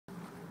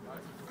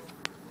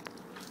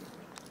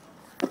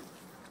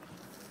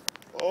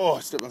Oh,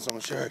 I stepped on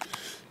someone's shirt.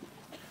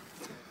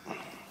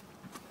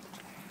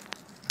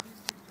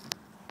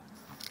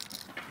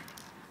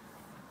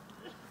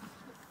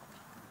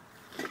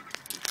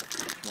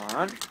 Come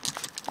on.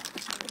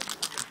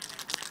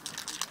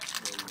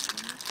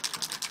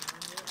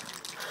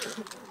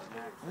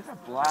 Look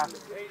at black.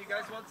 Hey, you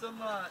guys want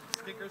some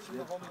stickers from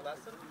the homie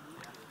lesson?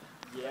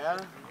 Yeah.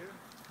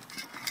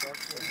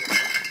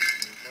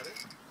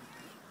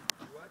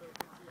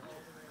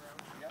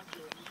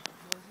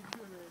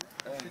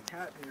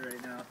 Tap me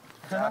right now.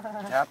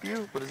 Tap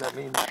you? What does that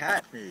mean?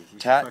 Tat me.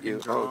 Tat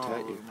you? Oh,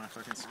 tat you.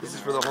 This is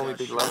for the homie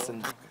Big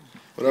Lesson.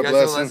 What up, you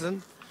guys know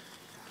Lesson?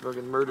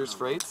 Fucking murders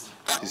freights.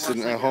 He's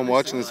sitting at home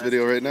watching this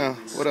video right now.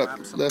 What up,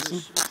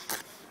 Lesson?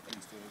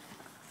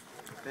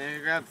 Then I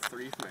grabbed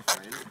 3 for my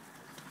friend.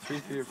 3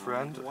 for your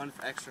friend? 1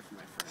 extra for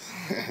my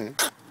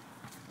friend.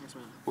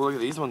 Well, look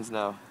at these ones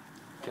now.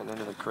 Getting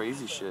into the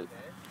crazy shit.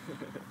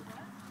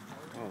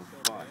 Oh,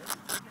 fuck.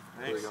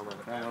 There you go, man.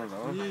 I don't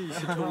know. You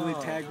should totally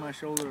tag my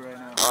shoulder right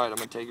now. Alright, I'm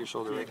gonna take your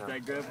shoulder right now. Can I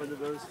grab one of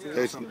those too?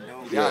 Hey,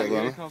 Yeah,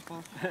 yeah, a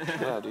couple.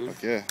 Yeah, dude.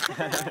 yeah.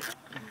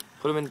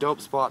 Put them in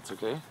dope spots,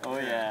 okay? Oh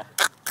yeah.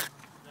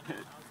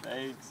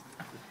 Thanks.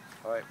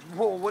 Alright.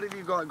 Whoa, what have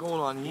you got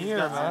going on here,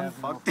 man?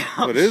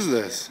 What is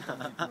this?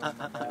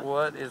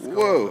 What is going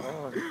Whoa.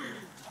 on?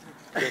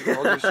 Okay,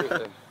 hold your shit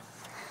there.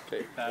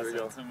 Okay, Pass here we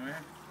go. out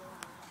somewhere.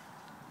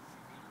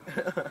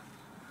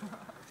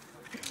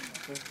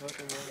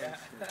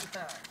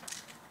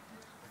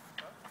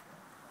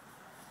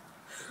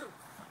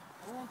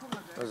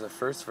 There's a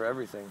first for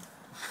everything.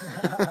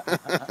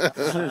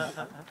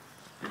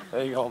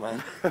 There you go,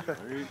 man.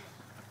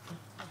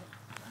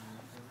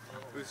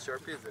 Whose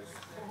Sharpie is this?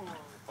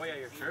 Oh yeah,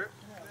 your shirt?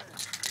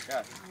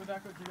 Yeah.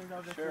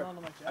 Sure.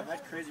 I've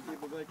had crazy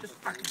people go like, just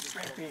fucking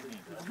spray paint me.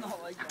 It's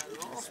not like that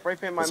at all. Spray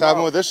paint my What's mouth.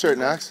 happening with this shirt,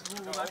 Nax?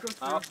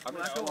 I'm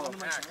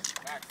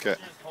Okay.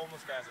 just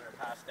homeless guys that are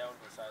passed down to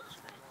the side of the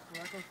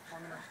street.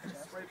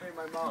 Spray paint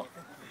my mouth.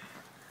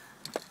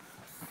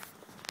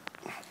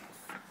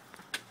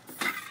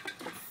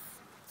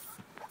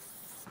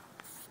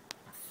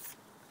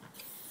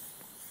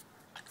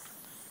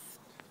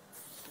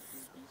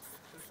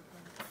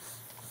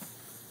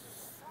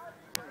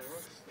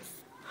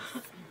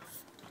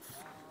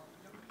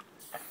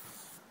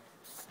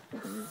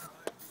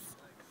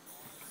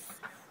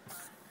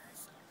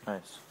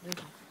 Nice.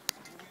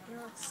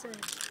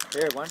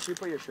 Here, why don't you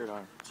put your shirt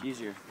on? It's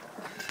easier.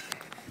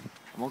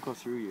 I won't go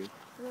through you. It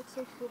looks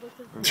so cool.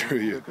 Through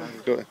you.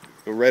 Go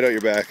right out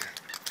your back.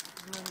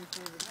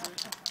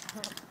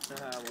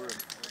 Word.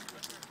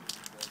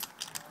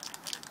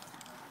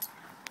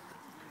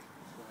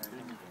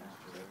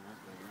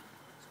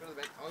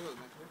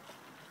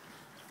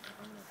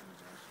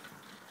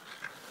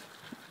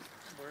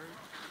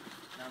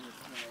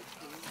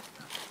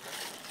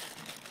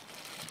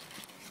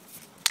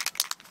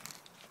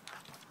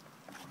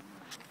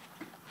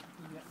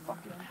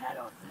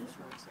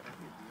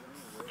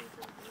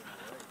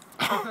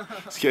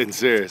 It's getting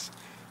serious.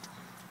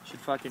 Should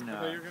fucking.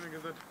 You're gonna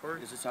give that to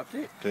Corey? Is this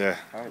update? Yeah.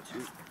 Alright,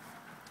 sweet.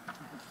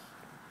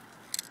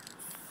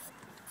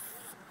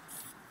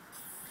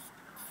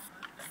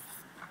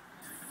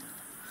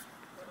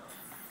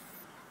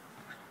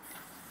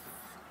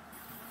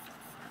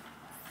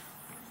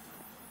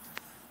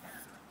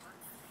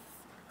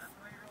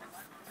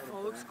 Oh,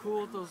 it looks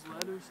cool with those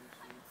letters.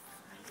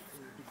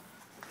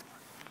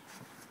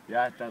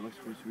 Yeah, that looks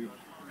pretty sweet.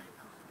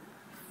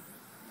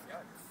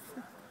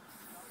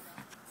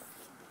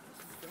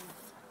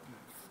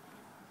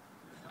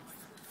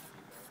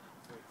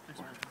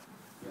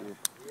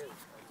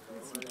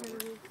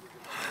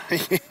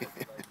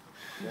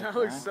 That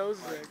looks so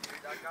sick.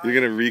 You're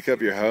gonna reek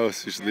up your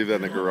house. You should leave that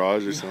in the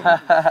garage or something.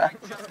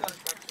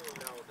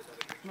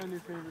 My new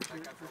favorite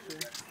shirt for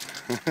sure.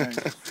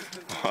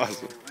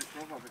 Awesome.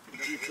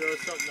 You throw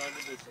something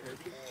under this head.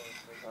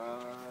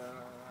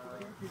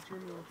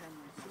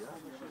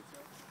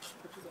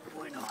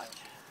 Why not?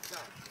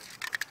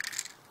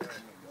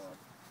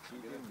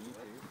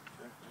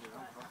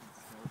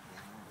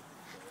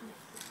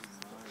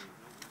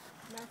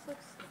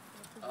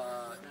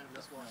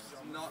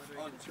 Not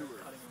on tour.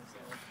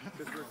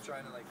 Because we're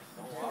trying to like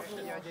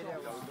yeah, we got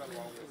a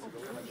long way to go.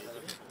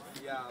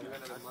 Yeah, we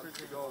got a month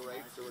to go,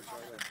 right? So we're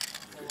trying to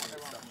do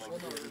stuff like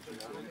this.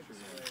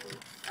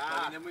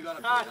 And then we got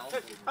a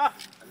penalty.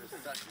 And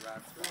there's such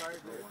rats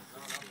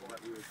that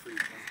we were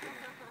pretty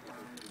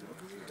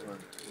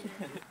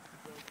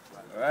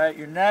Alright,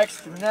 you're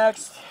next, you're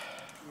next.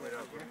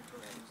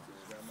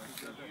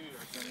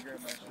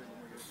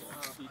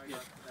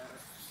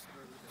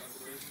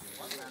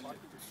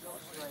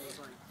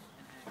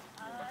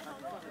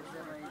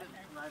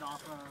 Right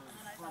off of,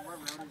 what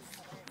road is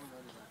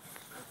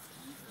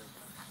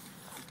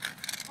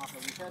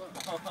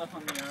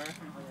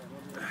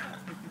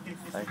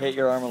I hit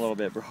your arm a little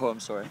bit, bro. I'm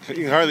sorry. You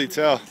can hardly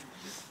tell.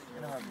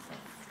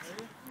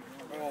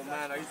 Oh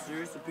man, are you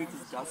serious? The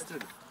pizza's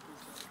dusted.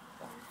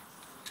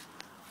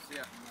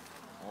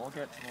 We'll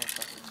get more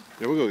stuff.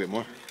 Yeah, we'll go get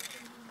more.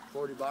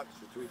 $40 for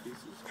 3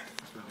 pieces.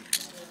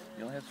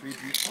 You only have 3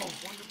 pieces.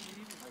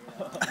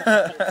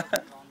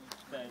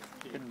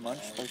 Getting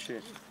munched by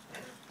shit.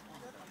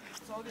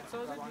 It's all good, it's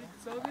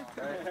all good.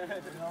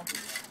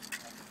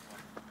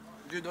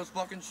 Dude, those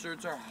fucking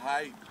shirts are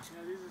hype.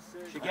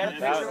 Should get a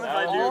picture of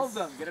all of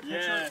them. Get a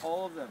picture of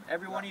all of them.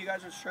 Every one of you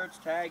guys with shirts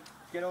tagged.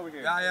 Get over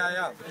here.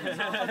 Yeah.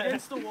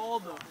 Against the wall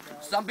though.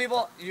 Some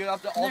people, you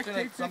have to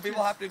alternate. Some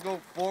people have to go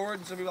forward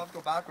and some people have to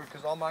go backward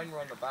because all mine were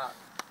on the back.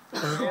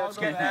 Let's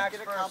get back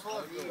Get a couple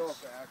of each.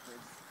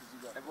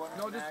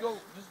 No, just go.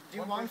 Do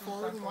you want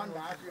forward and one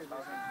back?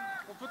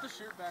 We'll put the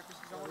shirt back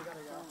because I want to go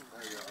forward.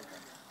 There you go.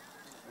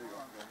 There you go.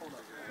 Hold on.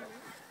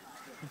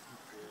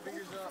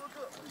 Fingers up.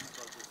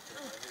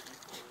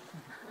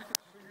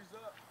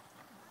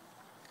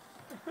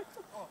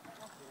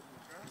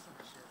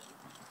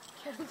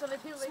 Kevin's on a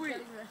team like getting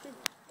ready.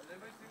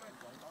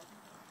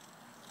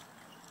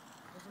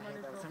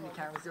 So many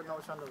cameras, you don't know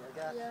which one to look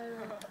at. Yeah.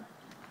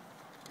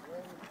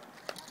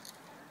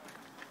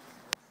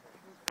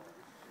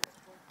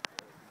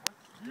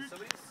 Is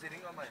somebody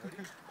sitting on my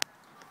hoodie?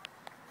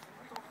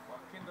 What the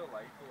fucking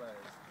delightful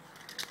ass.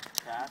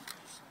 Cat.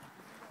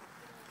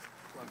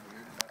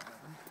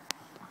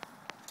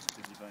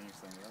 Did you find your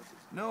sunglasses?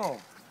 No.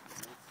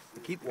 I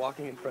keep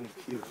walking in front of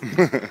you.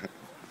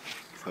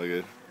 It's all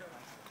good.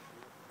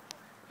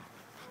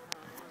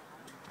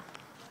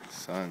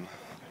 Sun.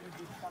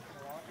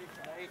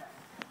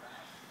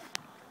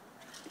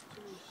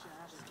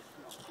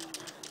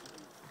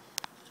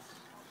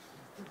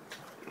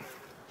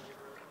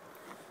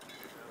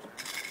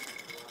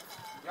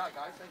 Yeah,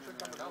 guys, thanks for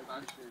coming out,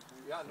 man.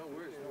 Yeah, no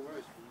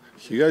worries.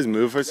 Can you guys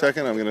move for a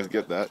second? I'm gonna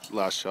get that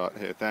last shot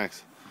here.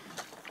 Thanks.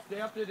 Stay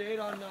up to date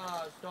on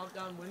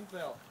Stompdown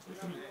Windvale.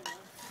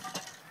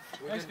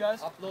 Thanks,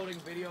 guys. Uploading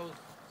videos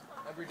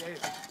every day.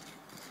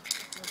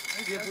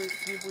 See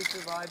if we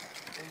survive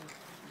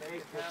in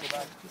May.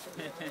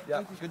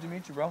 Yeah, good to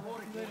meet you, bro.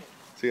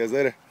 See you guys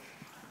later.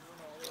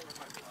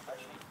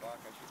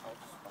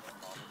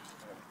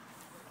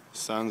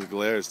 Sun's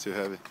glare is too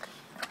heavy.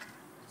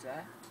 What's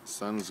that?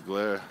 Sun's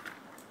glare.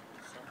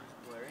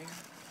 Sun's glaring.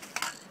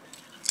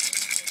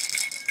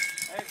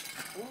 Hey,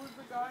 who was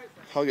the guy?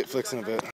 I'll get flicks in a bit.